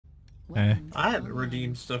Hey. I haven't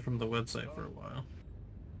redeemed stuff from the website for a while.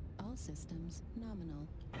 All systems nominal.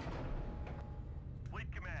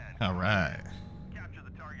 Fleet command. All right. Capture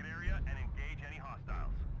the target area and engage any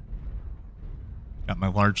hostiles. Got my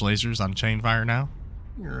large lasers on chain fire now.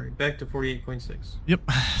 Alright, back to 48.6.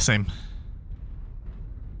 Yep, same.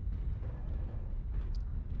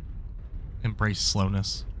 Embrace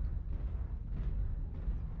slowness.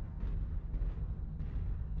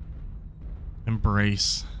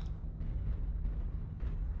 Embrace.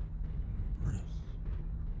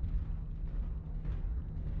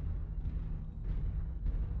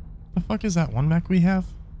 The fuck is that one mech we have?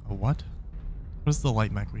 A what? What is the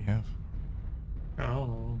light mech we have? I don't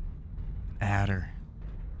know. Adder.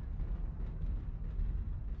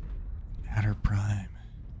 Adder Prime.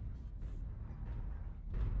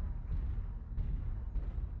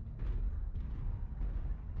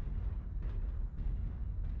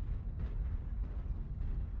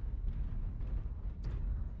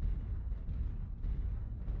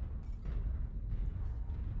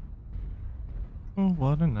 Oh,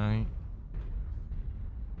 what a night.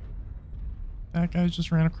 That guy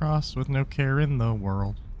just ran across with no care in the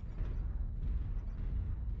world.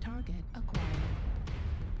 Target acquired.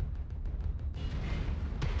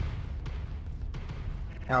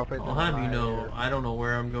 I'll have you know, I don't know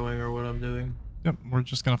where I'm going or what I'm doing. Yep, we're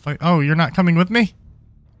just gonna fight. Oh, you're not coming with me?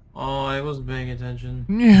 Oh, I wasn't paying attention.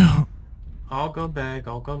 Yeah. I'll come back,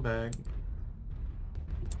 I'll come back.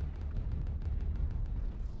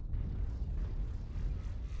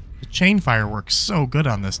 The chain fire works so good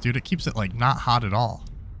on this, dude. It keeps it, like, not hot at all.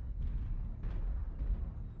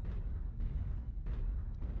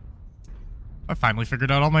 I finally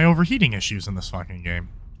figured out all my overheating issues in this fucking game.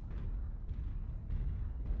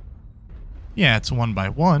 Yeah, it's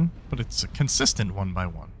 1x1, but it's a consistent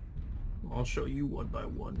 1x1. I'll show you one by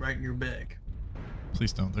one, right in your back.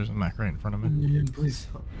 Please don't. There's a mech right in front of me. Yeah, please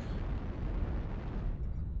don't.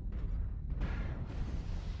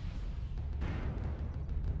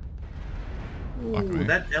 Fuck me. Ooh,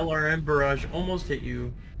 that LRM barrage almost hit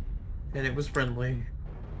you, and it was friendly.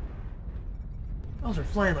 Those are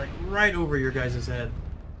flying like right over your guys' head.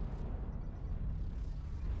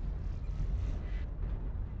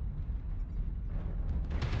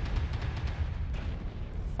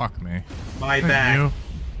 Fuck me. My Thank back. you.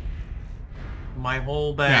 My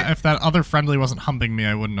whole back. Yeah, if that other friendly wasn't humping me,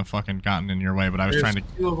 I wouldn't have fucking gotten in your way, but I was There's trying to...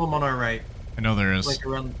 two of them on our right. I know there is. Like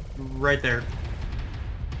around right there.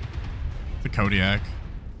 The Kodiak.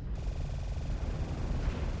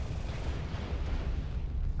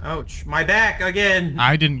 Ouch. My back again.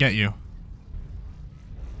 I didn't get you.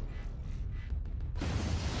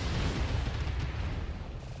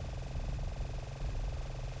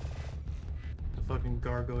 The fucking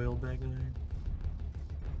gargoyle back there.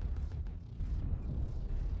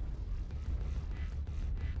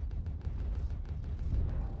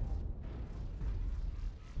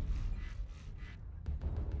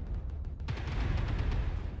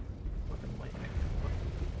 Fucking lightning.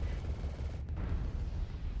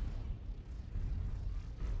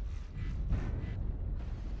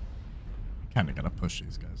 Kind of gotta push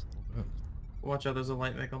these guys a little bit. Watch out, there's a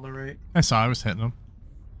light mech on the right. I saw I was hitting them.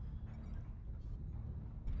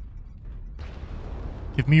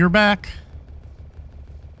 Give me your back.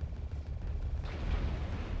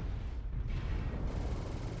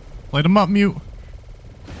 Light him up, mute.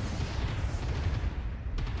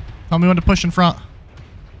 Tell me when to push in front.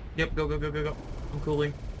 Yep, go, go, go, go, go. I'm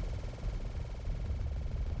cooling.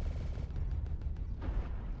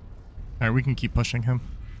 Alright, we can keep pushing him.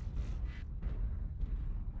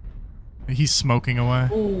 He's smoking away.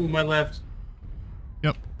 Ooh, my left.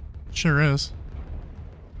 Yep, sure is.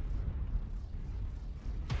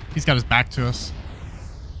 He's got his back to us.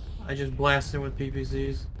 I just blasted him with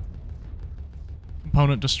PPCs.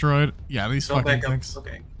 Component destroyed. Yeah, these Go fucking back up. things.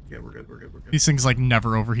 Okay. Yeah, we're good, we're good, we're good. These things like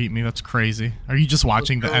never overheat me. That's crazy. Are you just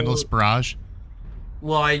watching the go. endless barrage?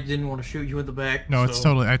 Well, I didn't want to shoot you in the back. No, it's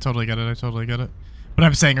totally. I totally get it. I totally get it. But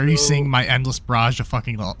I'm saying, are you seeing my endless barrage of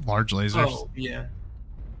fucking large lasers? Oh, yeah.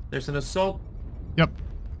 There's an assault Yep.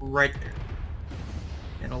 right there.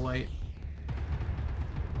 And a light.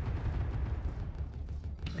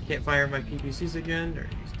 I can't fire my PPCs again. Or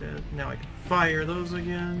he's dead. Now I can fire those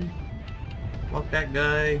again. Lock that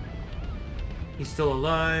guy. He's still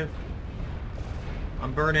alive.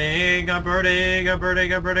 I'm burning. I'm burning. I'm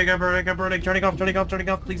burning. I'm burning. I'm burning. I'm burning. Turning off. Turning off. Turning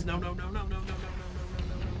off. Please, no, no, no, no, no, no, no, no, no, no, no, no, no, no, no,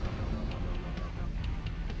 no,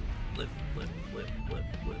 no. Live, live, live, live,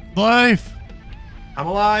 live. Life. I'm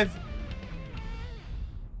alive.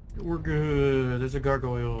 We're good. There's a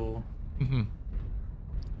gargoyle. Mm-hmm.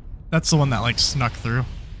 That's the one that like snuck through.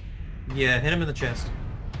 Yeah, hit him in the chest.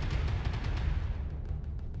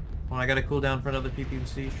 Well, I got a cooldown for another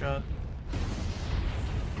PPC shot.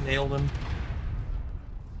 Nailed him.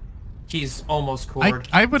 He's almost cored.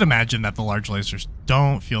 I would imagine that the large lasers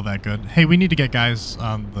don't feel that good. Hey, we need to get guys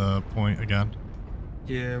on the point again.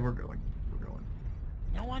 Yeah, we're going. We're going.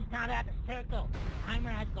 No one's not at the circle.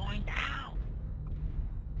 Timer is going down.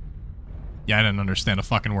 Yeah, I didn't understand a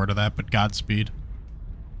fucking word of that, but Godspeed.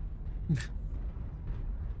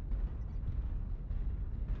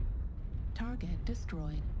 Target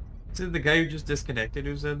destroyed. Is it the guy who just disconnected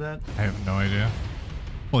who said that? I have no idea.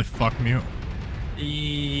 Holy fuck, mute.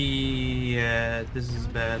 Yeah, this is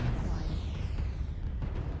bad.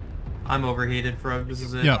 I'm overheated, Frog. This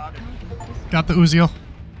is it. Yep. Got the Uziel.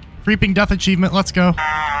 Creeping death achievement, let's go.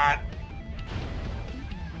 I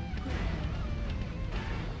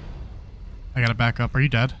gotta back up. Are you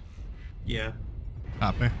dead? Yeah.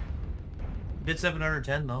 Copy. Did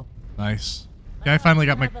 710 though. Nice. Yeah, I finally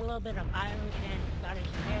got my... A little bit of virus and started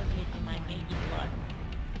interrogating my baby blood.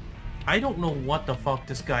 I don't know what the fuck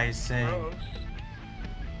this guy is saying.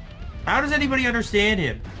 How does anybody understand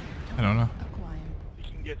him? I don't know. Acquired. You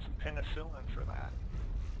can get some penicillin for that.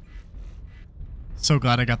 So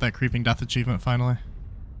glad I got that creeping death achievement finally.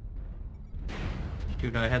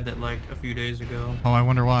 Dude, I had that like a few days ago. Oh, I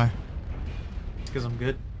wonder why. It's because I'm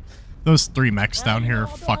good. Those 3 mechs down Well, here you are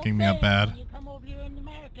know, the fucking me whole up thing, bad. when you come over here in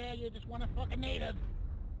America, you just want to fuck a native.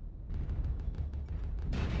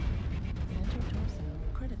 Center torso.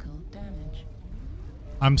 Critical damage.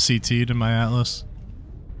 I'm CT'd in my Atlas.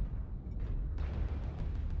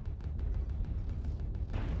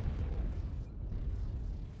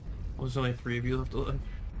 Well, there's only 3 of you left alive.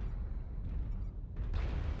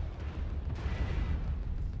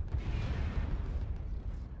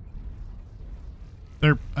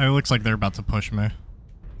 It looks like they're about to push me.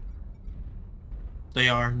 They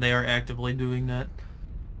are actively doing that.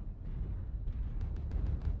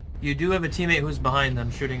 You do have a teammate who's behind them,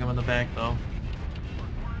 shooting him in the back though.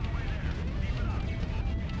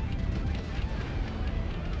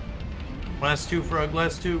 Last 2, Frog,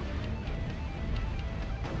 last 2.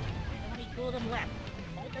 Only 2 of them left.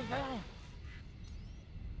 Hold the zone.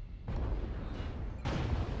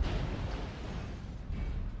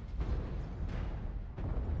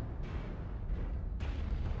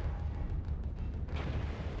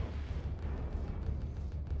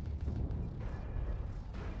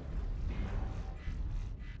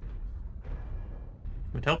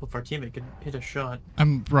 It would help if our teammate could hit a shot.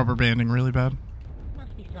 I'm rubber banding really bad.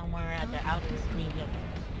 Must be somewhere at the outskirts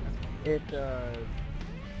of It,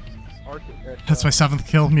 Arctic, That's my 7th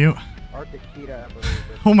kill, mute. Arctic cheetah, I believe.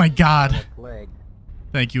 It's Oh my god. left leg.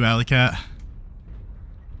 Thank you, Alley Cat.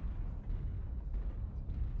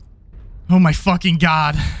 Oh my fucking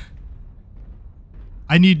god.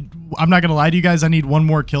 I'm not gonna lie to you guys, I need 1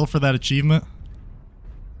 more kill for that achievement.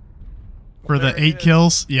 For the 8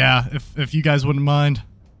 kills. Yeah, if you guys wouldn't mind.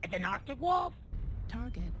 It's an Arctic wolf.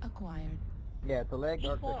 Target acquired. Yeah, it's a leg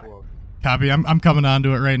Arctic E4. wolf. Copy, I'm coming on to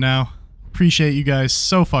it right now. Appreciate you guys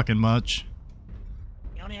so fucking much.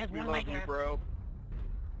 He only has We 1 love leg you, left. bro.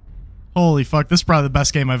 Holy fuck, this is probably the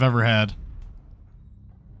best game I've ever had.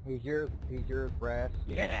 He's yours, Brass.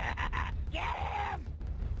 Yeah. Get him!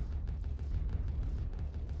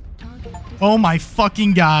 Target destroyed. Oh my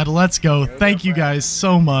fucking god, let's go. Thank you guys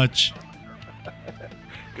so much.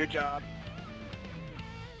 Good job.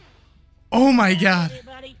 Oh my god.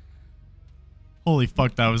 Everybody. Holy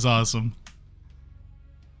fuck, that was awesome.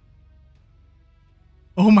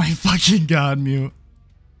 Oh my fucking god, mute.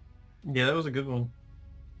 Yeah, that was a good one.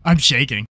 I'm shaking.